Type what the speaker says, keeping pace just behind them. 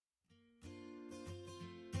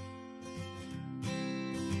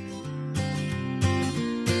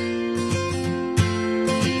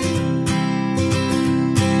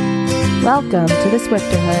Welcome to The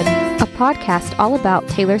Swifterhood, a podcast all about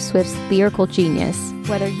Taylor Swift's lyrical genius.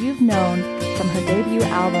 Whether you've known from her debut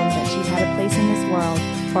album that she's had a place in this world,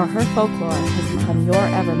 or her folklore has become your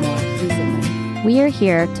evermore recently. We are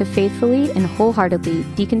here to faithfully and wholeheartedly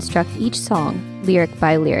deconstruct each song, lyric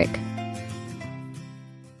by lyric.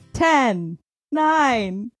 10,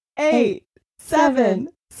 9, 8, 7,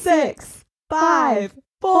 6, 5,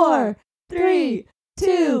 4, 3,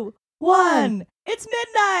 2, 1. It's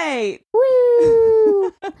midnight!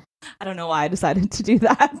 Woo! I don't know why I decided to do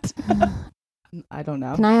that. I don't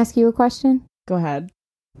know. Can I ask you a question? Go ahead.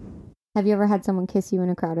 Have you ever had someone kiss you in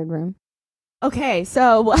a crowded room? Okay,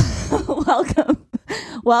 so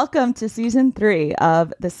welcome to season 3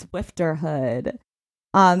 of The Swifterhood.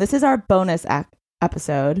 This is our bonus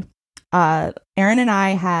episode. Erin and I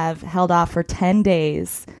have held off for 10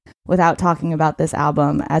 days without talking about this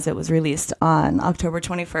album as it was released on October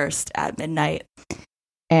 21st at midnight,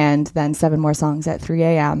 and then 7 more songs at 3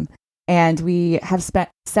 a.m. And we have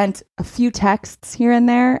sent a few texts here and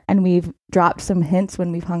there, and we've dropped some hints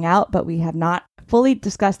when we've hung out, but we have not fully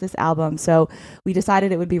discussed this album. So we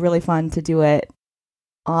decided it would be really fun to do it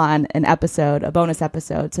on an episode, a bonus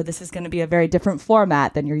episode. So this is going to be a very different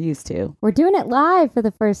format than you're used to. We're doing it live for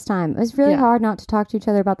the first time. It was really hard not to talk to each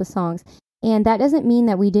other about the songs. And that doesn't mean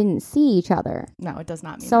that we didn't see each other. No, it does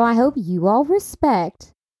not mean so that. I hope you all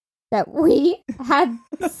respect that we had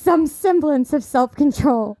some semblance of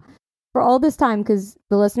self-control for all this time, because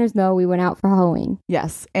the listeners know we went out for Halloween.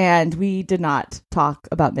 Yes, and we did not talk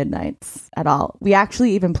about Midnights at all. We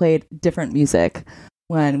actually even played different music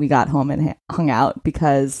when we got home and hung out,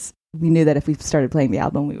 because we knew that if we started playing the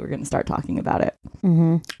album, we were going to start talking about it.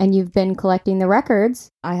 Mm-hmm. And you've been collecting the records.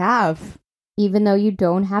 I have. Even though you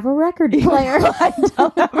don't have a record player. I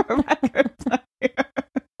don't have a record player.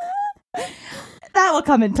 That will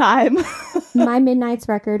come in time. My Midnights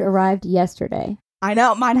record arrived yesterday. I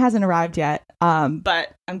know, mine hasn't arrived yet,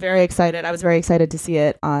 but I'm very excited. I was very excited to see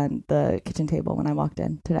it on the kitchen table when I walked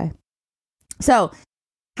in today. So,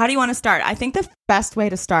 how do you want to start? I think the best way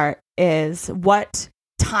to start is, what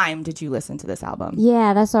time did you listen to this album?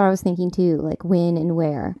 Yeah, that's what I was thinking too, like when and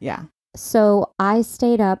where. Yeah. So I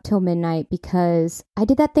stayed up till midnight because I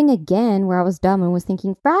did that thing again where I was dumb and was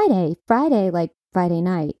thinking Friday, like Friday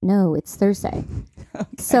night. No, it's Thursday. Okay.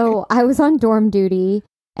 So I was on dorm duty,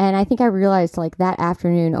 and I think I realized like that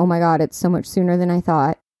afternoon, oh my God, it's so much sooner than I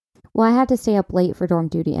thought. Well, I had to stay up late for dorm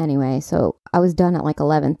duty anyway, so I was done at like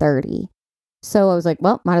 11:30. So I was like,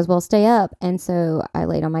 well, might as well stay up. And so I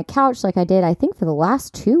laid on my couch like I did, I think, for the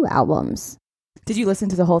last 2 albums. Did you listen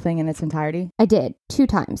to the whole thing in its entirety? I did 2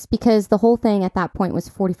 times, because the whole thing at that point was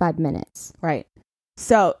 45 minutes. Right.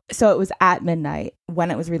 So it was at midnight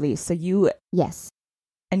when it was released. So Yes.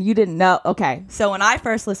 And you didn't know. Okay. So when I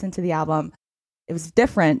first listened to the album, it was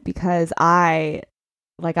different because I,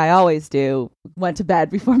 like I always do, went to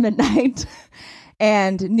bed before midnight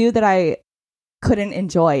and knew that I couldn't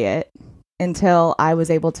enjoy it until I was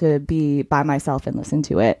able to be by myself and listen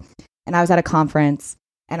to it. And I was at a conference,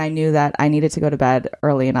 and I knew that I needed to go to bed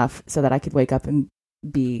early enough so that I could wake up and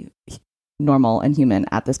be normal and human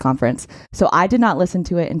at this conference. So I did not listen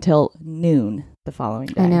to it until noon the following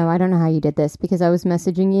day. I know. I don't know how you did this, because I was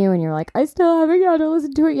messaging you and you're like, I still haven't got to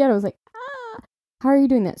listen to it yet. I was like, how are you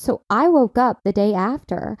doing that? So I woke up the day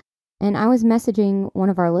after, and I was messaging one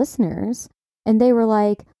of our listeners, and they were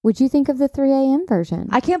like, what'd you think of the 3 a.m. version?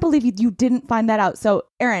 I can't believe you didn't find that out. So,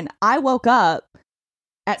 Erin, I woke up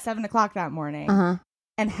at 7 o'clock that morning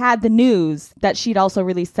and had the news that she'd also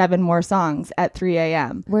released 7 more songs at 3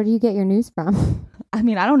 a.m. Where do you get your news from? I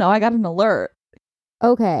mean, I don't know. I got an alert.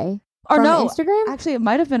 Okay. Or from no, Instagram? Actually, it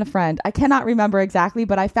might have been a friend. I cannot remember exactly,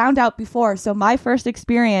 but I found out before. So my first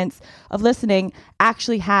experience of listening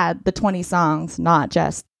actually had the 20 songs, not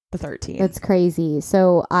just the 13. That's crazy.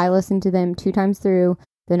 So I listened to them 2 times through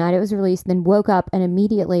the night it was released, then woke up, and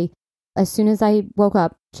immediately, as soon as I woke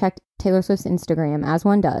up, checked Taylor Swift's Instagram, as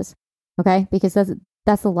one does. Okay? Because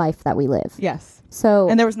that's the life that we live. Yes. So,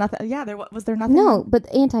 and there was nothing. Yeah, was there nothing? No, but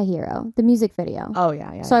Antihero, the music video. Oh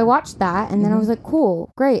yeah. So I watched that, and then I was like,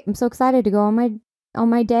 cool, great. I'm so excited to go on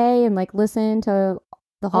my day and like listen to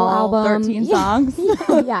the whole album. 13 songs.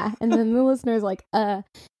 Yeah. And then the listener's like,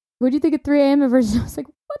 what'd you think of 3 a.m. version? I was like,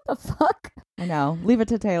 what the fuck? I know. Leave it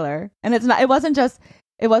to Taylor. And it wasn't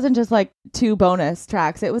just like 2 bonus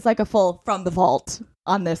tracks. It was like a full From the Vault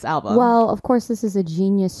on this album. Well, of course, this is a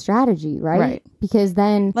genius strategy, right? Right. Because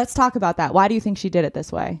then... Let's talk about that. Why do you think she did it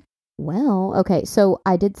this way? Well, okay. So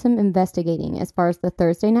I did some investigating as far as the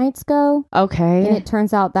Thursday nights go. Okay. And it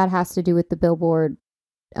turns out that has to do with the Billboard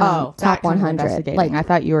top 100. Like, I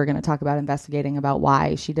thought you were going to talk about investigating about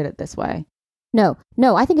why she did it this way. No,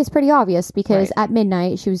 I think it's pretty obvious because Right. at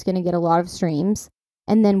midnight she was going to get a lot of streams.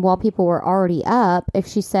 And then while people were already up, if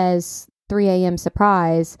she says 3 a.m.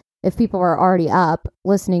 surprise, if people are already up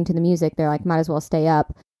listening to the music, they're like, might as well stay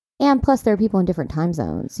up. And plus, there are people in different time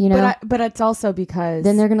zones, you know? But it's also because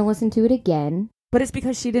Then they're going to listen to it again. But it's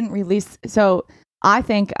because she didn't release. So I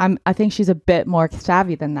think she's a bit more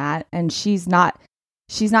savvy than that, and she's not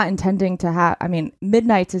intending to have. I mean,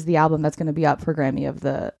 Midnights is the album that's going to be up for Grammy of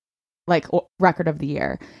the record of the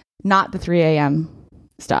year, not the 3 a.m.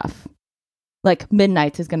 stuff. Like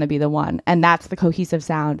Midnights is going to be the one, and that's the cohesive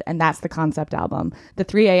sound, and that's the concept album. The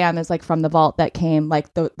 3 a.m. is like from the vault that came,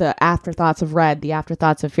 like the afterthoughts of Red, the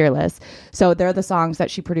afterthoughts of Fearless. So they're the songs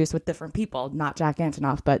that she produced with different people, not Jack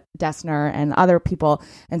Antonoff, but Dessner and other people.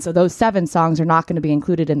 And so those 7 songs are not going to be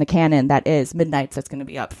included in the canon that is Midnights that's going to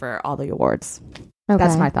be up for all the awards. Okay.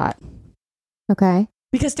 That's my thought. Okay.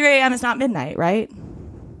 Because 3 a.m. is not midnight, right?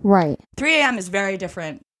 Right. 3 a.m. is very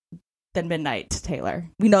different than Midnight to Taylor.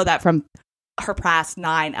 We know that from her past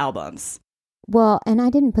 9 albums. Well, and I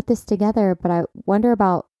didn't put this together, but I wonder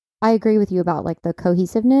about, I agree with you about like the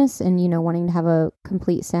cohesiveness and, you know, wanting to have a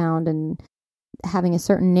complete sound and having a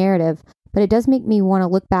certain narrative. But it does make me want to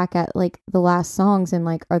look back at like the last songs and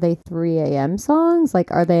like, are they 3 a.m. songs?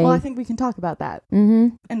 Like, are they? Well, I think we can talk about that.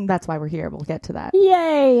 Mm-hmm. And that's why we're here. We'll get to that.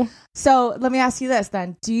 Yay. So let me ask you this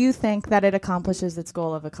then. Do you think that it accomplishes its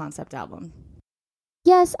goal of a concept album?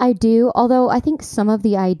 Yes, I do. Although I think some of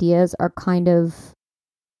the ideas are kind of,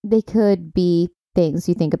 they could be things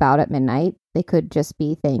you think about at midnight. They could just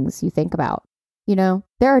be things you think about. You know,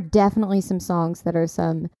 there are definitely some songs that are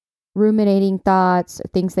some ruminating thoughts,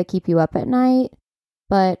 things that keep you up at night.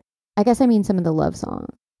 But I guess I mean some of the love songs.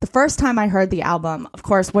 The first time I heard the album, of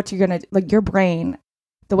course, what you're going to, like your brain,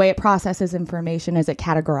 the way it processes information is it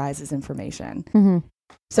categorizes information. Mm-hmm.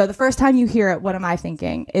 So the first time you hear it, what am I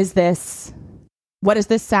thinking? What is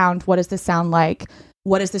this sound? What does this sound like?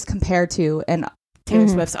 What is this compared to in Taylor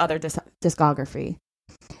Swift's other discography?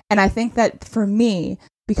 And I think that for me,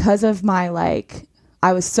 because of my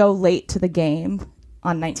I was so late to the game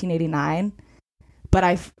on 1989, but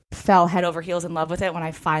I fell head over heels in love with it when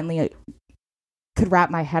I finally could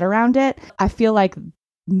wrap my head around it. I feel like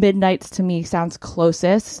Midnights to me sounds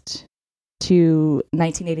closest to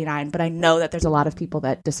 1989, but I know that there's a lot of people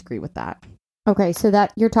that disagree with that. Okay, so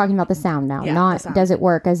that you're talking about the sound now, Yeah, not sound. does it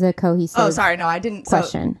work as a cohesive? Oh, sorry, no, I didn't.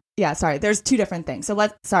 Question. Sorry. There's 2 different things. So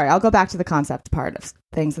I'll go back to the concept part of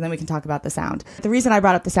things, and then we can talk about the sound. The reason I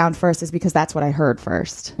brought up the sound first is because that's what I heard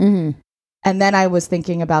first, Mm-hmm. and then I was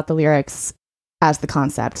thinking about the lyrics as the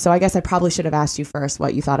concept. So I guess I probably should have asked you first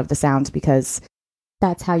what you thought of the sound, because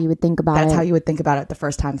That's how you would think about it. that's how you would think about it the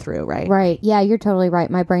first time through, right? Right. Yeah, you're totally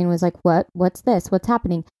right. My brain was like, what? What's this? What's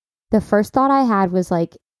happening? The first thought I had was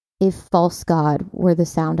like, if False God were the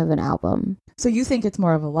sound of an album. So you think it's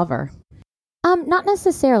more of a lover? Not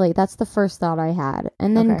necessarily. That's the first thought I had.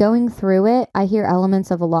 And then Okay. going through it, I hear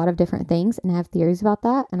elements of a lot of different things and I have theories about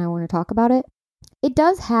that and I want to talk about it. It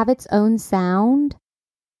does have its own sound,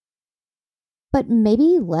 but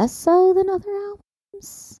maybe less so than other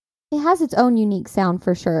albums. It has its own unique sound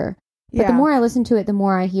for sure. But the more I listen to it, the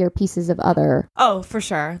more I hear pieces of other. Oh, for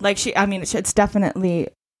sure. It's definitely,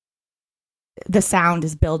 the sound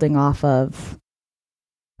is building off of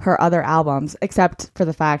her other albums, except for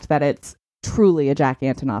the fact that it's truly a Jack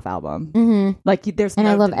Antonoff album. Mm-hmm. And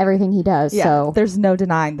I love everything he does. Yeah, So there's no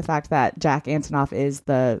denying the fact that Jack Antonoff is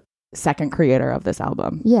the second creator of this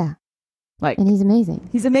album. yeah, and he's amazing.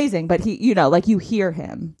 He's amazing, but you hear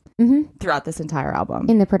him Mm-hmm. throughout this entire album.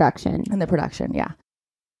 In the production. In the production, yeah.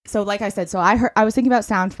 So like I said, I was thinking about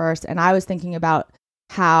sound first, and I was thinking about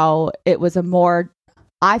how it was a more,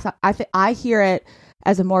 I hear it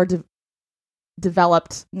as a more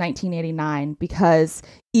developed 1989, because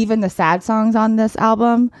even the sad songs on this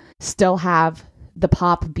album still have the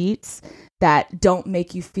pop beats that don't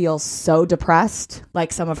make you feel so depressed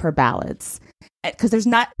like some of her ballads. Because there's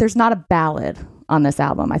not a ballad on this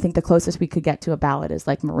album. I think the closest we could get to a ballad is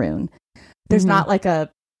like Maroon. There's not like a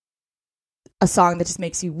song that just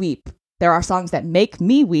makes you weep. There are songs that make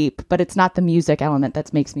me weep, but it's not the music element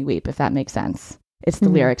that makes me weep, if that makes sense. It's the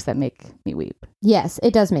lyrics that make me weep. Yes,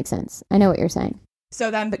 it does make sense. I know what you're saying.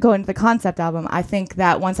 So then going to the concept album, I think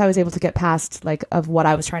that once I was able to get past of what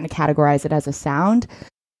I was trying to categorize it as a sound,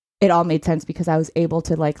 it all made sense, because I was able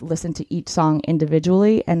to listen to each song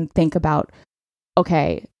individually and think about,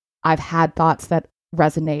 okay, I've had thoughts that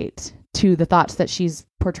resonate to the thoughts that she's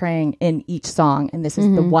portraying in each song, and this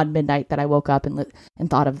is the one midnight that I woke up and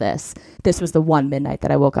thought of this. This was the one midnight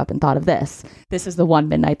that I woke up and thought of this. This is the one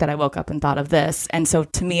midnight that I woke up and thought of this. And so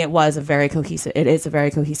to me, it is a very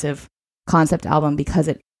cohesive concept album, because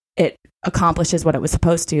it accomplishes what it was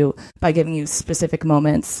supposed to by giving you specific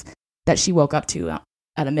moments that she woke up to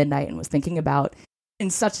at a midnight and was thinking about, in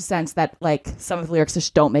such a sense that like some of the lyrics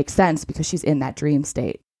just don't make sense because she's in that dream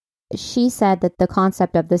state. She said that the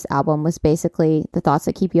concept of this album was basically the thoughts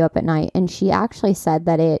that keep you up at night. And she actually said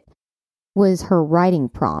that it was her writing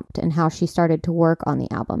prompt and how she started to work on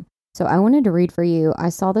the album. So I wanted to read for you. I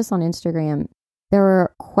saw this on Instagram. There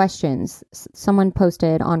were questions. Someone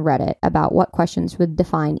posted on Reddit about what questions would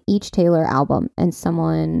define each Taylor album, and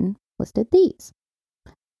someone listed these.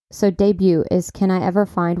 So debut is, can I ever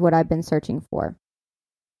find what I've been searching for?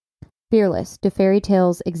 Fearless, do fairy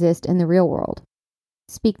tales exist in the real world?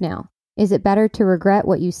 Speak now. Is it better to regret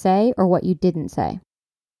what you say or what you didn't say?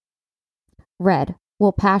 Red.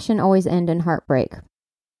 Will passion always end in heartbreak?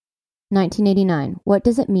 1989. What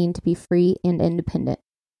does it mean to be free and independent?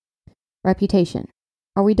 Reputation.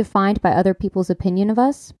 Are we defined by other people's opinion of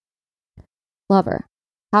us? Lover.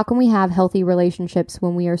 How can we have healthy relationships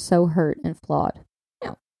when we are so hurt and flawed?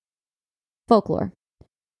 No. Folklore.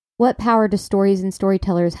 What power do stories and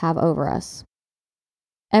storytellers have over us?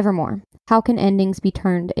 Evermore. How can endings be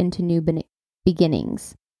turned into new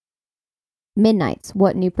beginnings? Midnights.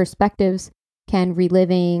 What new perspectives can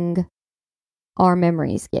reliving our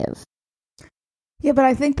memories give? Yeah, but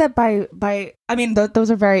I think that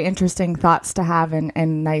those are very interesting thoughts to have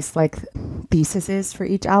and nice like theses for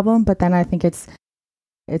each album. But then I think it's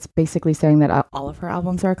basically saying that all of her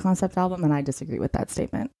albums are a concept album, and I disagree with that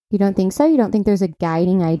statement. You don't think so? You don't think there's a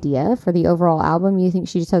guiding idea for the overall album? You think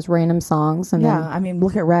she just has random songs? And yeah, I mean,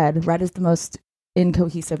 look at Red. Red is the most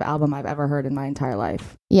incohesive album I've ever heard in my entire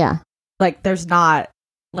life. Yeah. Like, there's no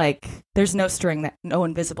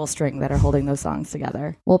invisible string that are holding those songs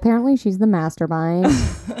together. Well, apparently she's the mastermind.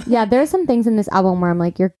 Yeah, there's some things in this album where I'm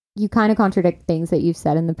like, you kind of contradict things that you've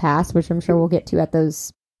said in the past, which I'm sure we'll get to at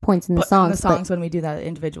those points in the songs. When we do that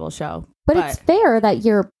individual show. But it's fair that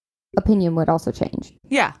your opinion would also change.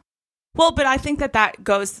 Yeah. Well, but I think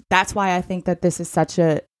that's why I think that this is such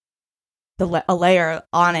a layer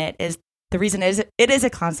on it is the reason it is a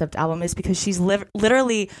concept album is because she's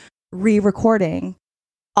literally re-recording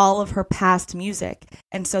all of her past music.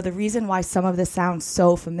 And so the reason why some of this sounds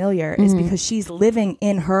so familiar is because she's living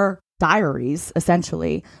in her diaries,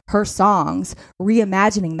 essentially, her songs,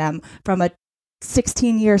 reimagining them from a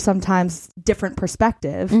 16-year, sometimes different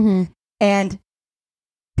perspective. And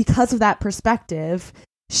because of that perspective,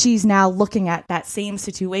 she's now looking at that same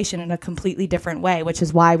situation in a completely different way, which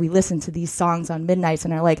is why we listen to these songs on midnights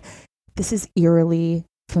and are like, this is eerily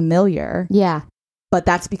familiar. Yeah. But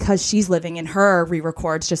that's because she's living in her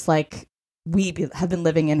re-records, just like we have been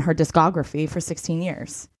living in her discography for 16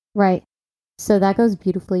 years. Right. So that goes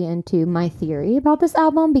beautifully into my theory about this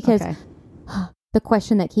album, because the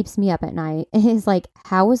question that keeps me up at night is like,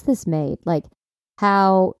 how was this made? Like,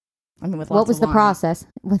 what was the process?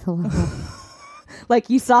 With a lot of like,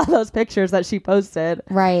 you saw those pictures that she posted.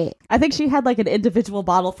 Right. I think she had like an individual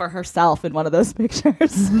bottle for herself in one of those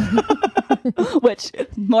pictures. Which,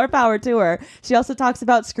 more power to her. She also talks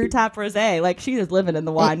about Screw Top Rosé. Like, she is living in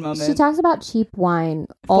the wine moment. She talks about cheap wine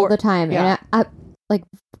all the time. Yeah. And I like,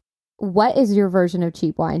 what is your version of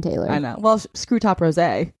cheap wine, Taylor? I know. Well, Screw Top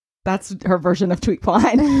Rosé. That's her version of cheap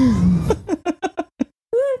wine. I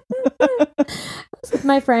was with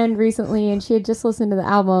my friend recently, and she had just listened to the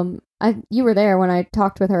album. You were there when I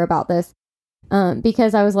talked with her about this,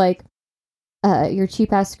 because I was like, your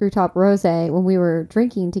cheap ass Screw Top Rosé, when we were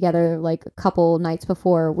drinking together like a couple nights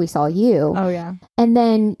before we saw you. Oh yeah. And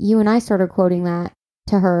then you and I started quoting that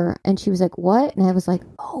to her, and she was like, what? And I was like,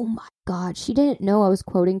 oh my God, she didn't know I was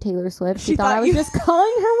quoting Taylor Swift. She thought I was just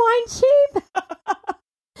calling her wine cheap.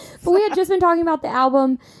 But we had just been talking about the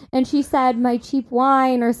album, and she said my cheap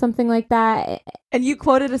wine or something like that. And you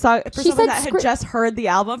quoted a song for someone that had just heard the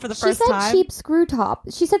album for the first time? She said cheap Screw Top.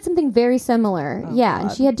 She said something very similar. Oh, yeah, God.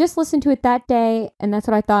 And she had just listened to it that day, and that's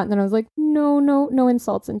what I thought. And then I was like, no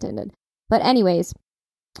insults intended. But anyways,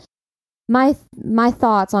 my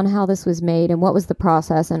thoughts on how this was made and what was the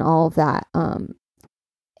process and all of that.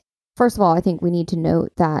 First of all, I think we need to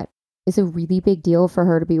note that it's a really big deal for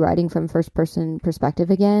her to be writing from first person perspective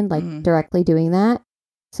again, like directly doing that.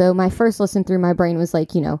 So my first listen through, my brain was like,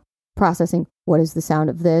 processing, what is the sound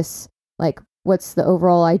of this? Like, what's the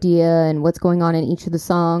overall idea and what's going on in each of the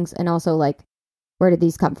songs? And also, like, where did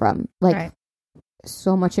these come from? Like,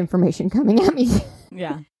 so much information coming at me.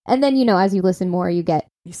 Yeah. And then, as you listen more, you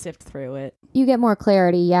sift through it. You get more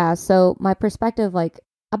clarity. Yeah. So my perspective, like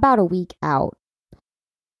about a week out,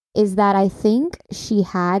 is that I think she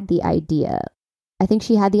had the idea. I think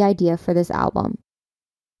she had the idea for this album,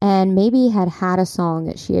 and maybe had a song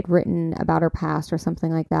that she had written about her past or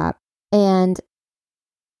something like that. And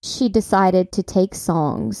she decided to take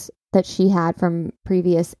songs that she had from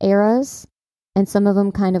previous eras and some of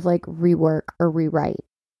them kind of like rework or rewrite.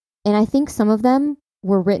 And I think some of them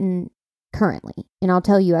were written currently. And I'll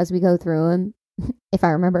tell you as we go through them, if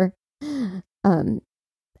I remember.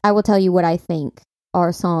 I will tell you what I think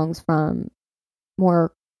are songs from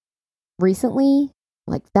more recently,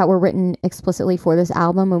 like that were written explicitly for this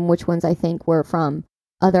album, and which ones I think were from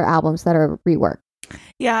other albums that are reworked.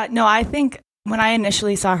 Yeah, no, I think when I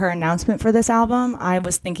initially saw her announcement for this album, I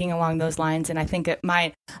was thinking along those lines, and I think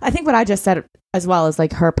what I just said as well is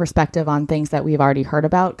like her perspective on things that we've already heard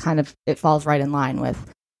about. Kind of, it falls right in line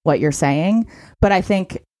with what you're saying. But I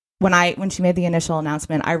think when she made the initial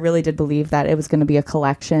announcement, I really did believe that it was going to be a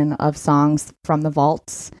collection of songs from the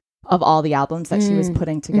vaults of all the albums that she was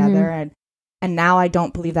putting together, and now I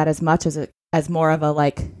don't believe that as much as more of a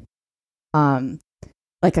like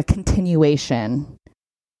a continuation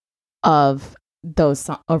of those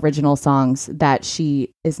original songs that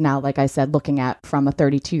she is now, like I said, looking at from a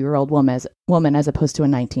 32-year-old woman as opposed to a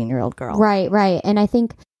 19-year-old girl. Right. And I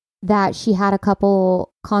think that she had a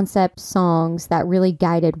couple concept songs that really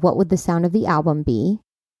guided what would the sound of the album be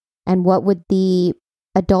and what would the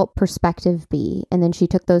adult perspective be. And then she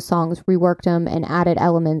took those songs, reworked them, and added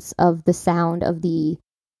elements of the sound of the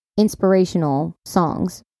inspirational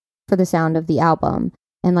songs for the sound of the album,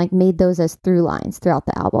 and like made those as through lines throughout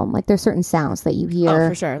the album. Like there's certain sounds that you hear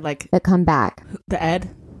for sure, like that come back. The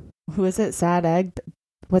Ed, who is it? Sad Egg.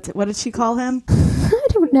 What did she call him? I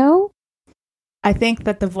don't know. I think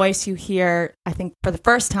that the voice you hear, I think for the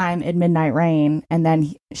first time in Midnight Rain, and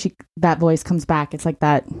then that voice comes back. It's like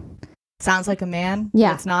that sounds like a man.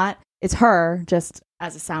 Yeah, it's not. It's her just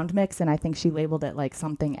as a sound mix, and I think she labeled it like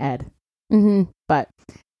something Ed. But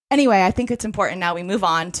anyway, I think it's important now we move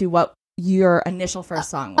on to what your initial first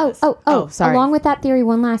song was. Sorry. Along with that theory,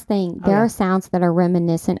 one last thing. There are sounds that are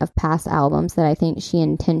reminiscent of past albums that I think she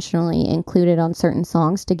intentionally included on certain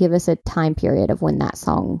songs to give us a time period of when that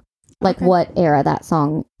song, like what era that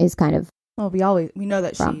song is kind of. Well, we know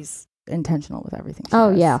that she's intentional with everything she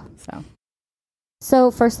does, yeah.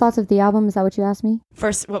 So first thoughts of the album, is that what you asked me?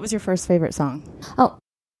 First, what was your first favorite song? Oh,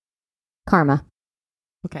 Karma.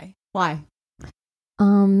 Okay. Why?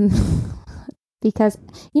 Because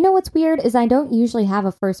you know what's weird is I don't usually have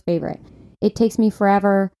a first favorite. It takes me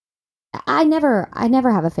forever. I never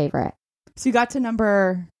have a favorite. So you got to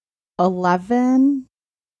number 11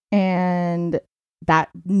 and that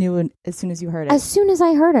knew as soon as you heard it. As soon as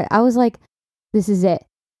I heard it, I was like, this is it.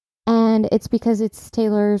 And it's because it's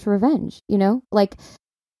Taylor's Revenge, you know? Like,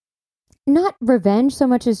 not revenge so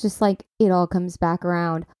much as just like it all comes back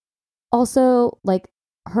around. Also, like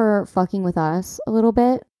her fucking with us a little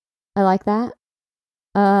bit. I like that.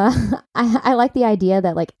 I like the idea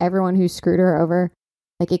that like everyone who screwed her over,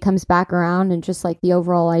 like it comes back around, and just like the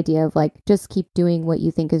overall idea of like just keep doing what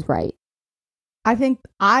you think is right. I think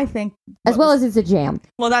as well as it's a jam.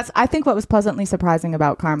 Well, I think what was pleasantly surprising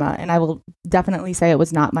about Karma, and I will definitely say it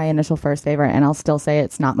was not my initial first favorite, and I'll still say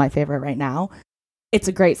it's not my favorite right now. It's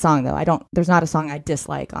a great song though. There's not a song I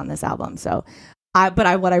dislike on this album. So what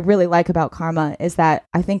I really like about Karma is that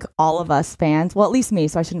I think all of us fans, well, at least me,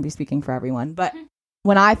 so I shouldn't be speaking for everyone, but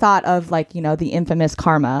when I thought of like, you know, the infamous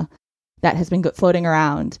Karma that has been floating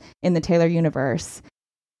around in the Taylor universe,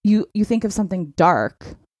 you think of something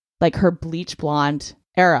dark, like her bleach blonde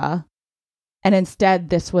era. And instead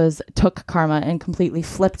this took Karma and completely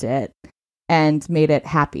flipped it and made it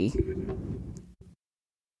happy.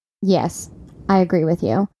 Yes, I agree with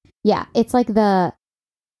you. Yeah, it's like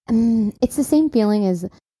it's the same feeling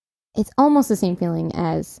it's almost the same feeling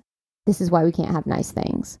as This Is Why We Can't Have Nice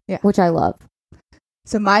Things, which I love.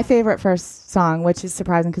 So my favorite first song, which is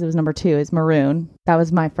surprising because it was number 2, is Maroon. That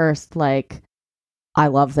was my first, like, I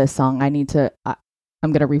love this song. I'm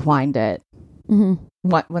going to rewind it.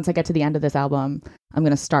 Once I get to the end of this album, I'm going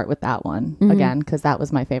to start with that one again, because that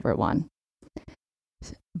was my favorite one.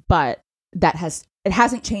 But it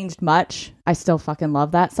hasn't changed much. I still fucking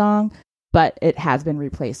love that song, but it has been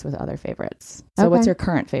replaced with other favorites. So what's your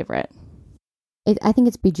current favorite? I think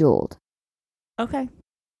it's Bejeweled. Okay.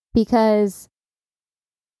 Because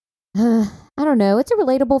I don't know, it's a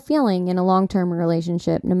relatable feeling in a long-term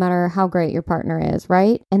relationship, no matter how great your partner is,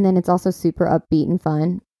 right? And then it's also super upbeat and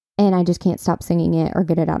fun, and I just can't stop singing it or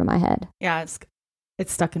get it out of my head. Yeah,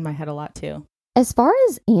 it's stuck in my head a lot too. As far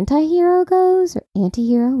as Anti-Hero goes, or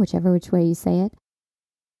Anti-Hero, which way you say it,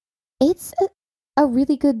 it's a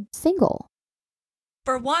really good single.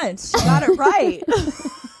 For once, she got it right.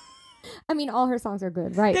 I mean, all her songs are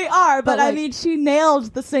good, right? They are, but I mean, she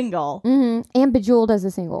nailed the single. And Bejeweled as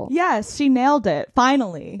a single. Yes, she nailed it,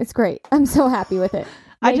 finally. It's great. I'm so happy with it.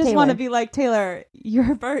 I just want to Taylor. be like, Taylor,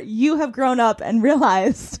 you have grown up and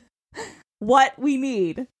realized what we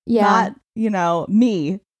need. Yeah. Not,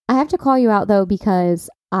 me. I have to call you out though, because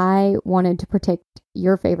I wanted to predict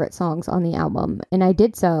your favorite songs on the album, and I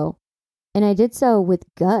did so. And I did so with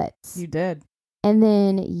guts. You did. And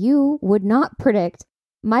then you would not predict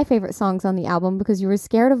my favorite songs on the album because you were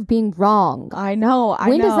scared of being wrong. I know.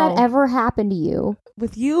 When does that ever happen to you?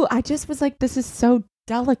 With you, I just was like, this is so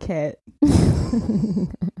delicate.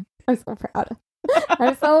 I'm so proud.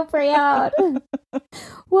 I'm so proud.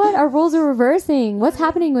 What? Our roles are reversing. What's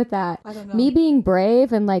happening with that? I don't know. Me being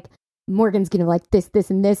brave and like Morgan's gonna like this,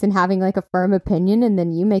 and this, and having like a firm opinion, and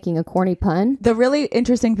then you making a corny pun. The really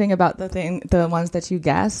interesting thing about the ones that you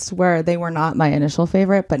guessed were they were not my initial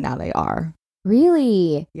favorite, but now they are.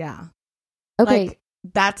 Really? Yeah. Okay. Like,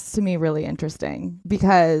 that's to me really interesting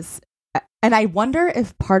because, and I wonder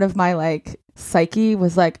if part of my like psyche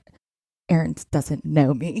was like, Aaron doesn't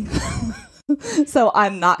know me. So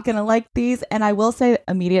I'm not going to like these. And I will say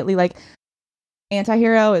immediately, like,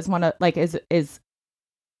 Antihero is one of like, is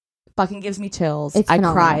fucking gives me chills. It's I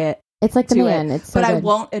phenomenal. cry it. It's like the to man. it, It's so but I good.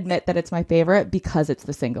 won't admit that it's my favorite because it's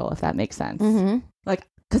the single, if that makes sense. Mm-hmm. Like,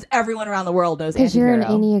 because everyone around the world knows Because you're an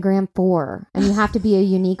Antihero. Enneagram 4 and you have to be a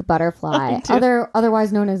unique butterfly,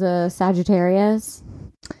 otherwise known as a Sagittarius.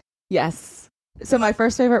 Yes. So my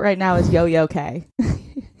first favorite right now is Yo-Yo K.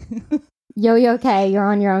 Yo-Yo K, you're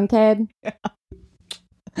on your own, kid. Yeah.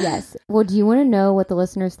 Yes. Well, do you want to know what the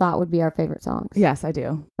listeners thought would be our favorite songs? Yes, I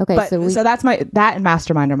do. Okay, But, so so that's that and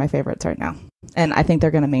Mastermind are my favorites right now. And I think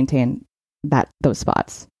they're going to maintain those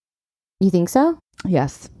spots. you think so?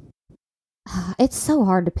 Yes. It's so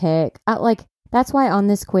hard to pick. That's why on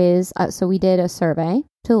this quiz, so we did a survey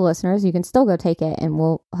to the listeners. You can still go take it, and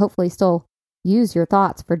we'll hopefully still use your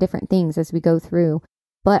thoughts for different things as we go through.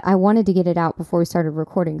 But I wanted to get it out before we started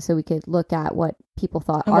recording so we could look at what people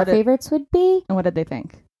thought And our favorites would be. And what did they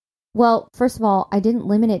think? Well, first of all, I didn't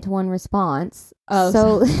limit it to one response. Oh,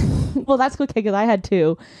 so well, that's okay because I had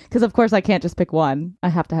two. Because of course I can't just pick one. I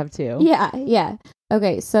have to have two. yeah.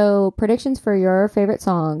 Okay, so predictions for your favorite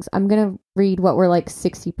songs. I'm going to read what were like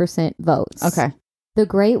 60% votes. Okay. The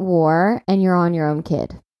Great War and You're on Your Own,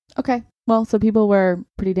 Kid. Okay. Well, so people were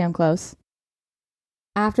pretty damn close.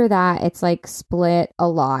 After that, it's like split a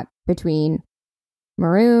lot between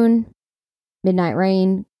Maroon, Midnight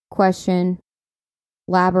Rain, Question,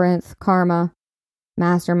 Labyrinth, Karma,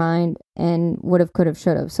 Mastermind, and Would've, Could've,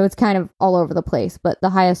 Should've. So it's kind of all over the place, but the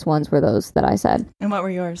highest ones were those that I said. And what were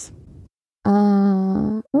yours?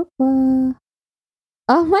 Oh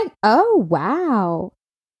wow.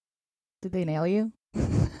 Did they nail you?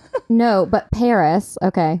 No, but Paris,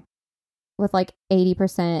 okay, with like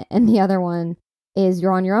 80%, and the other one is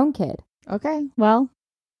You're on Your Own, Kid. Okay. Well.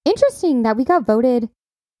 Interesting that we got voted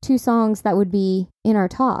two songs that would be in our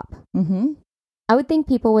top. Mm-hmm. I would think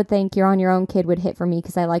people would think You're on Your Own, Kid would hit for me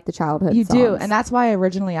because I like the childhood You songs. do. And that's why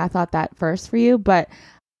originally I thought that first for you, but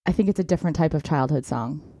I think it's a different type of childhood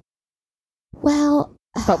song. Well,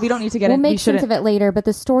 But we don't need to get we'll in. make sense of it later, but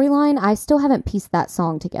the storyline, I still haven't pieced that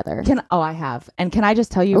song together. I have. And can I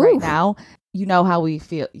just tell you right now, you know how we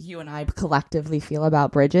feel, you and I collectively feel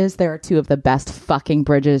about bridges. There are two of the best fucking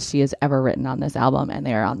bridges she has ever written on this album, and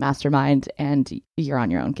they are on Mastermind and You're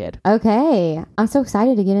on Your Own, Kid. Okay. I'm so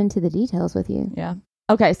excited to get into the details with you. Yeah.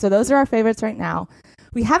 Okay, so those are our favorites right now.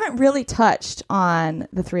 We haven't really touched on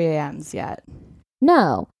the 3 a.m.s yet.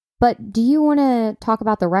 No, but do you want to talk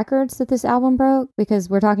about the records that this album broke? Because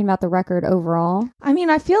we're talking about the record overall. I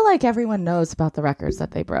mean, I feel like everyone knows about the records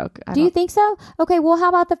that they broke. Do you think so? Okay, well, how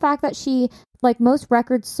about the fact that she, like most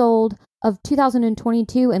records sold of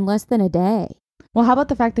 2022 in less than a day? Well, how about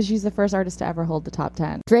the fact that she's the first artist to ever hold the top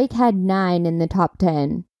 10? Drake had 9 in the top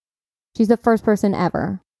 10. She's the first person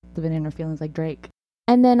ever. Living in her feelings like Drake.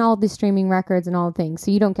 And then all the streaming records and all the things.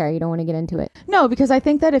 So you don't care. You don't want to get into it. No, because I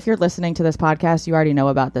think that if you're listening to this podcast, you already know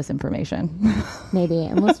about this information. Maybe.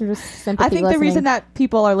 Unless you're just sympathy I think listening. the reason that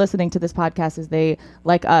people are listening to this podcast is they,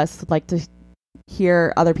 like us, like to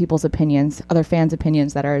hear other people's opinions, other fans'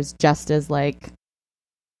 opinions that are just as like,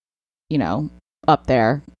 up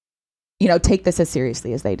there. Take this as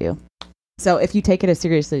seriously as they do. So if you take it as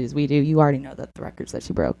seriously as we do, you already know that the records that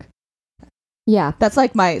she broke. Yeah. That's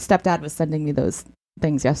like my stepdad was sending me those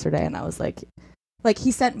things yesterday, and I was like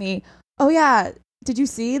he sent me, oh yeah, did you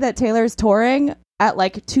see that Taylor's touring at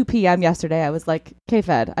like 2 p.m. yesterday? I was like,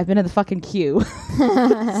 K-Fed, I've been in the fucking queue. So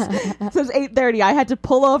it was 8:30. I had to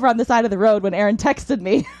pull over on the side of the road when Aaron texted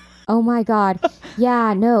me. Oh my God.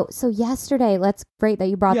 Yeah, no. So yesterday, great that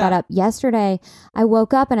you brought that up. Yesterday, I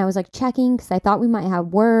woke up and I was like checking because I thought we might have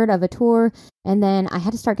word of a tour. And then I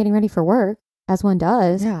had to start getting ready for work, as one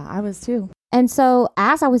does. Yeah, I was too. And so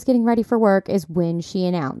as I was getting ready for work is when she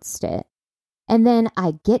announced it. And then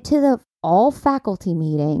I get to the all faculty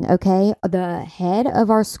meeting, okay? The head of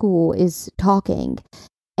our school is talking.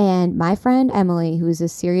 And my friend Emily, who's a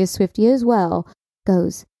serious Swiftie as well,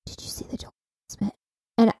 goes, "Did you see the Joel announcement?"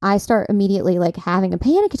 And I start immediately like having a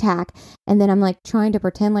panic attack. And then I'm like trying to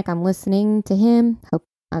pretend like I'm listening to him. Hope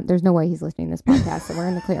there's no way he's listening to this podcast, so we're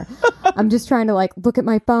in the clear. I'm just trying to like look at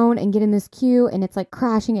my phone and get in this queue, and it's like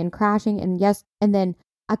crashing. And yes, and then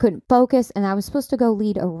I couldn't focus, and I was supposed to go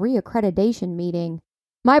lead a reaccreditation meeting.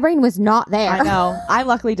 My brain was not there. I know. I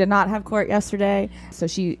luckily did not have court yesterday. So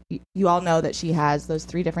you all know that she has those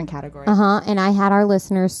 3 different categories. And I had our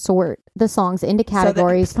listeners sort the songs into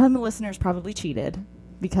categories. So some of the listeners probably cheated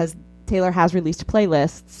because Taylor has released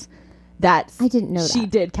playlists that I didn't know she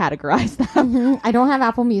did categorize them. I don't have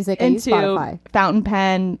Apple Music. I use Spotify. Fountain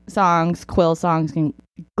pen songs, quill songs, and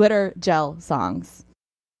glitter gel songs.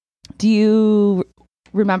 Do you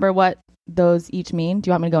remember what those each mean? Do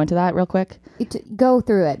you want me to go into that real quick? Go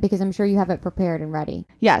through it because I'm sure you have it prepared and ready.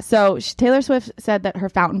 Yeah. So Taylor Swift said that her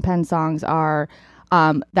fountain pen songs are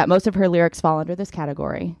that most of her lyrics fall under this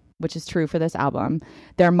category, which is true for this album.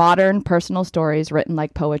 They're modern, personal stories written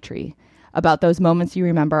like poetry about those moments you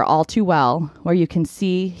remember all too well, where you can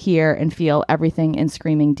see, hear, and feel everything in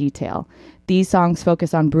screaming detail. These songs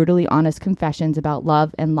focus on brutally honest confessions about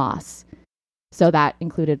love and loss. So that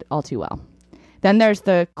included All Too Well. Then there's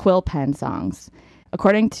the quill pen songs.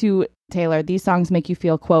 According to Taylor, these songs make you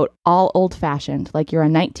feel, quote, all old-fashioned, like you're a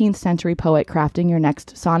 19th century poet crafting your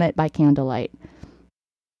next sonnet by candlelight.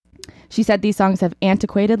 She said these songs have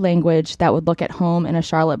antiquated language that would look at home in a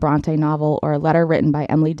Charlotte Bronte novel or a letter written by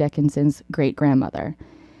Emily Dickinson's great-grandmother.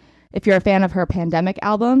 If you're a fan of her pandemic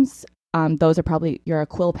albums, those are probably, you're a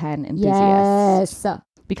quill pen enthusiast. Yes.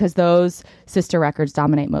 Because those sister records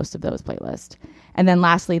dominate most of those playlists. And then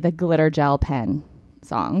lastly, the glitter gel pen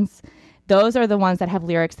songs. Those are the ones that have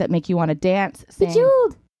lyrics that make you want to dance, sing,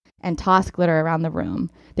 Bejeweled, and toss glitter around the room.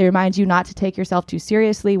 They remind you not to take yourself too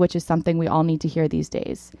seriously, which is something we all need to hear these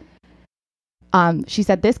days. She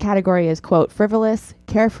said this category is, quote, frivolous,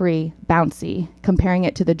 carefree, bouncy, comparing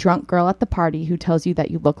it to the drunk girl at the party who tells you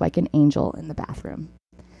that you look like an angel in the bathroom.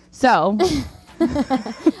 So...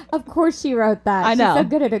 Of course she wrote that. I know. She's so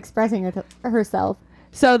good at expressing herself.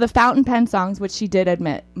 So the fountain pen songs, which she did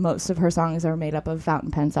admit most of her songs are made up of fountain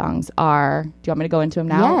pen songs, are... Do you want me to go into them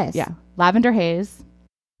now? Yes. Yeah. Lavender Haze,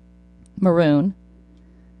 Maroon,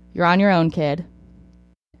 You're on Your Own, Kid,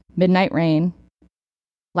 Midnight Rain,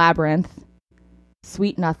 Labyrinth,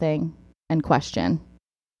 Sweet Nothing, and Question.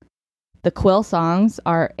 The quill songs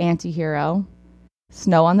are Antihero,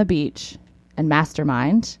 Snow on the Beach, and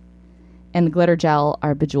Mastermind. And the glitter gel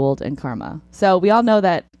are Bejeweled and Karma. So we all know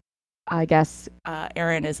that, I guess,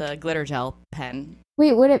 Erin is a glitter gel pen.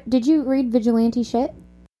 Wait, did you read Vigilante Shit?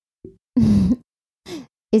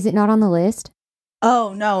 Is it not on the list?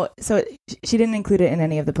 Oh, no. So she didn't include it in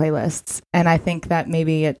any of the playlists. And I think that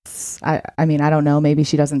maybe it's, I mean, I don't know. Maybe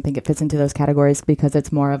she doesn't think it fits into those categories because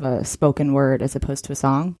it's more of a spoken word as opposed to a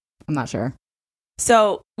song. I'm not sure.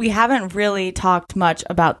 So we haven't really talked much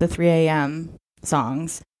about the 3 a.m.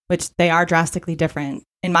 songs, which they are drastically different,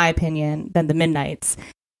 in my opinion, than the Midnights.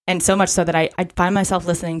 And so much so that I find myself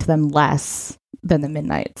listening to them less than the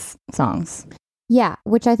Midnights songs. Yeah,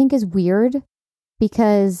 which I think is weird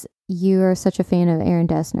because you're such a fan of Aaron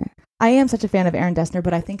Dessner. I am such a fan of Aaron Dessner,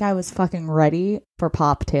 but I think I was fucking ready for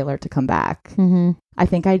Pop Taylor to come back. Mm-hmm. I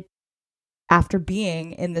think after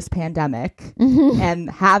being in this pandemic and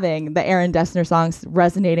having the Aaron Dessner songs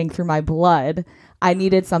resonating through my blood, I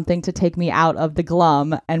needed something to take me out of the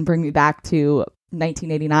glum and bring me back to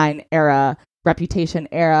 1989 era, Reputation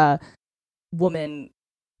era, woman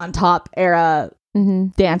on top era,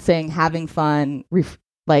 dancing, having fun,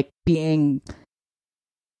 being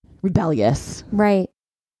rebellious. Right.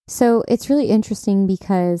 So it's really interesting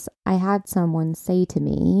because I had someone say to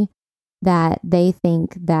me that they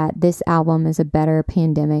think that this album is a better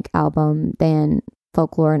pandemic album than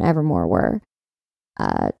Folklore and Evermore were.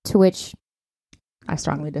 To which I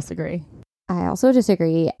strongly disagree. I also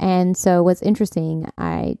disagree. And so what's interesting,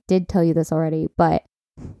 I did tell you this already, but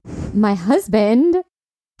my husband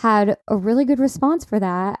had a really good response for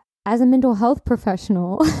that as a mental health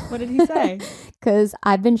professional. What did he say? Because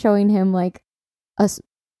I've been showing him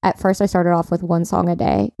at first I started off with one song a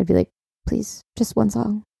day. I'd be like, please, just one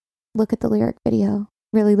song. Look at the lyric video.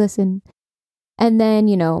 Really listen. And then,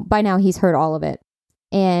 by now he's heard all of it.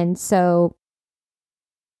 And so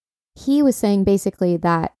he was saying basically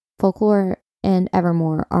that Folklore and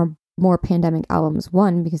Evermore are more pandemic albums.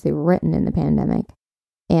 One, because they were written in the pandemic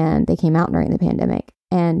and they came out during the pandemic.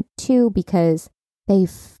 And two, because they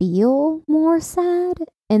feel more sad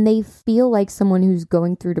and they feel like someone who's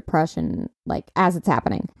going through depression, like as it's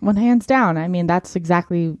happening. Well, hands down. I mean, that's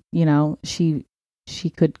exactly, she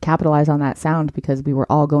could capitalize on that sound because we were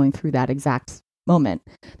all going through that exact moment.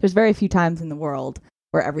 There's very few times in the world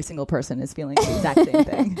where every single person is feeling the exact same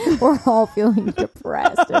thing. We're all feeling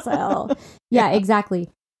depressed as hell. Yeah, exactly.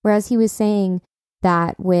 Whereas he was saying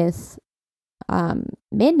that with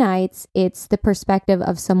Midnights, it's the perspective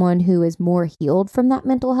of someone who is more healed from that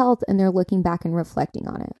mental health and they're looking back and reflecting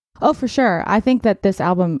on it. Oh, for sure. I think that this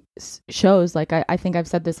album shows, like, I think I've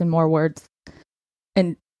said this in more words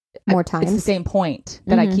and more times. It's the same point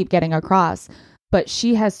that I keep getting across. But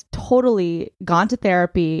she has totally gone to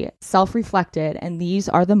therapy, self-reflected, and these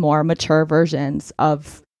are the more mature versions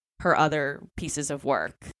of her other pieces of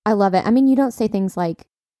work. I love it. I mean, you don't say things like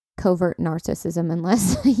covert narcissism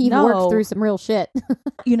unless you've worked through some real shit.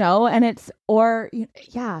 And it's, or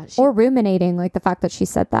ruminating, like the fact that she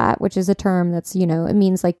said that, which is a term that's, it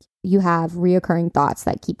means like you have reoccurring thoughts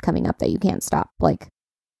that keep coming up that you can't stop. Like,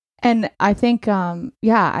 and I think, and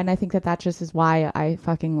I think that just is why I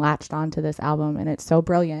fucking latched onto this album, and it's so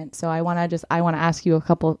brilliant. So I want to ask you a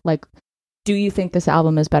couple, like, do you think this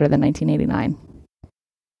album is better than 1989?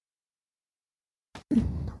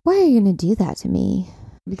 Why are you going to do that to me?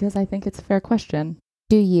 Because I think it's a fair question.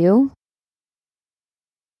 Do you?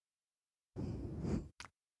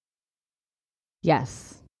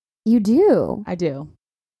 Yes. You do? I do.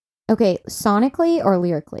 Okay, sonically or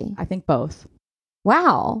lyrically? I think both.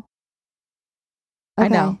 Wow. Okay. I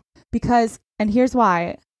know. Because, and here's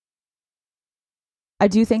why. I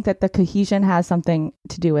do think that the cohesion has something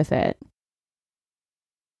to do with it.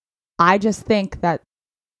 I just think that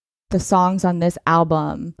the songs on this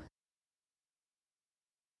album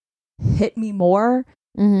hit me more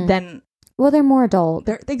than... Well, they're more adult.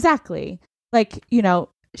 Exactly. Like,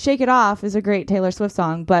 Shake It Off is a great Taylor Swift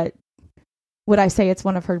song, but would I say it's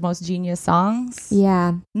one of her most genius songs?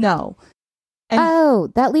 Yeah. No.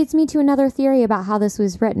 That leads me to another theory about how this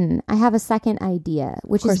was written. I have a second idea,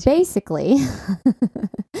 which is basically...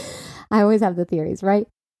 I always have the theories, right?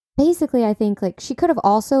 Basically, I think like she could have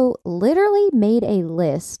also literally made a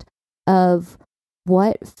list of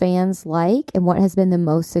what fans like and what has been the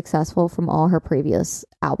most successful from all her previous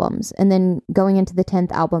albums. And then going into the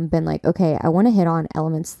 10th album, been like, okay, I want to hit on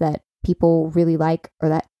elements that people really like or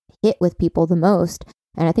that hit with people the most.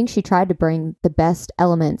 And I think she tried to bring the best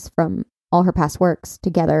elements from all her past works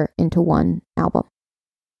together into one album.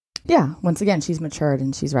 Yeah. Once again, she's matured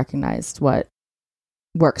and she's recognized what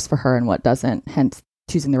works for her and what doesn't, hence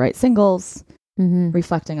choosing the right singles,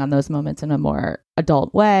 reflecting on those moments in a more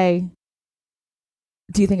adult way.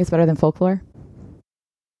 Do you think it's better than Folklore?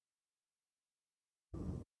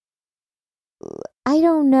 I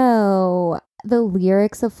don't know. The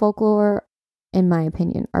lyrics of Folklore, in my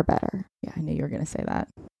opinion, are better. Yeah, I knew you were going to say that.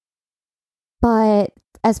 But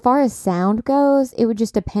as far as sound goes, it would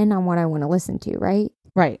just depend on what I want to listen to, right?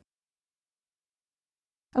 Right.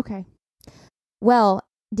 Okay. Well,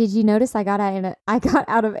 did you notice I got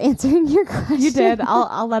out of answering your question? You did.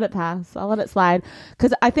 I'll let it pass. I'll let it slide.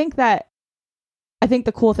 Because I think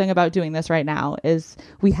the cool thing about doing this right now is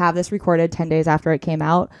we have this recorded 10 days after it came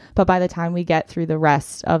out, but by the time we get through the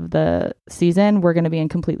rest of the season, we're going to be in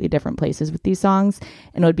completely different places with these songs.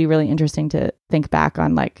 And it would be really interesting to think back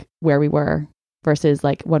on like where we were versus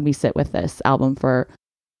like when we sit with this album for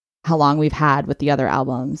how long we've had with the other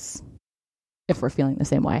albums, if we're feeling the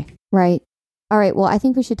same way. Right. All right. Well, I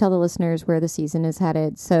think we should tell the listeners where the season is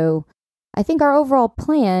headed. So I think our overall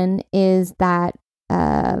plan is that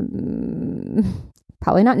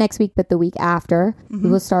probably not next week, but the week after, we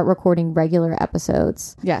will start recording regular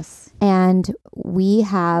episodes. Yes. And we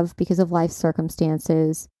have, because of life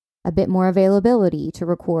circumstances, a bit more availability to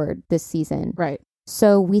record this season. Right.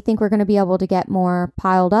 So we think we're going to be able to get more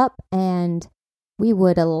piled up, and we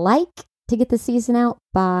would like to get the season out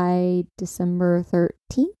by December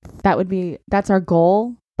 13th. That's our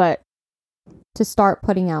goal, but to start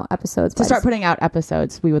putting out episodes.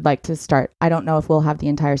 We would like to start. I don't know if we'll have the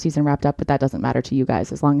entire season wrapped up, but that doesn't matter to you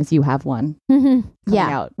guys as long as you have one.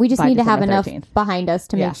 Yeah. We just need to have enough behind us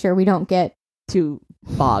to make sure we don't get too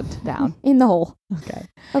bogged down in the hole.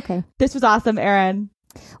 Okay. This was awesome, Erin.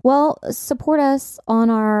 Well, support us on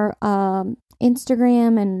our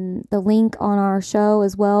Instagram, and the link on our show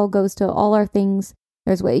as well goes to all our things.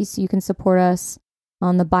 There's ways you can support us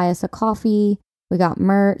on the Buy Us a Coffee. We got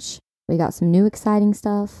merch. We got some new exciting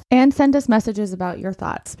stuff. And send us messages about your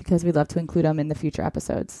thoughts because we'd love to include them in the future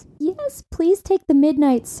episodes. Yes, please take the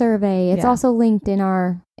Midnight survey. It's also linked in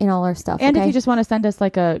all our stuff. And if you just want to send us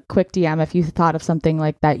like a quick DM if you thought of something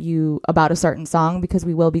like that about a certain song, because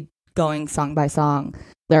we will be going song by song,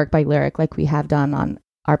 lyric by lyric, like we have done on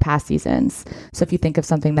our past seasons. So if you think of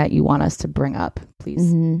something that you want us to bring up,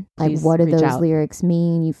 please, like please what do reach those out. lyrics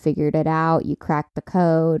mean? You figured it out, you cracked the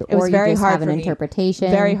code, It was or you very just hard have an for me.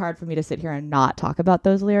 interpretation. Very hard for me to sit here and not talk about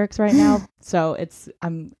those lyrics right now. So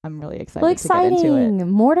I'm really excited Well, to get into it.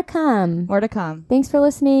 exciting. More to come. More to come. Thanks for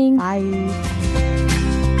listening. Bye.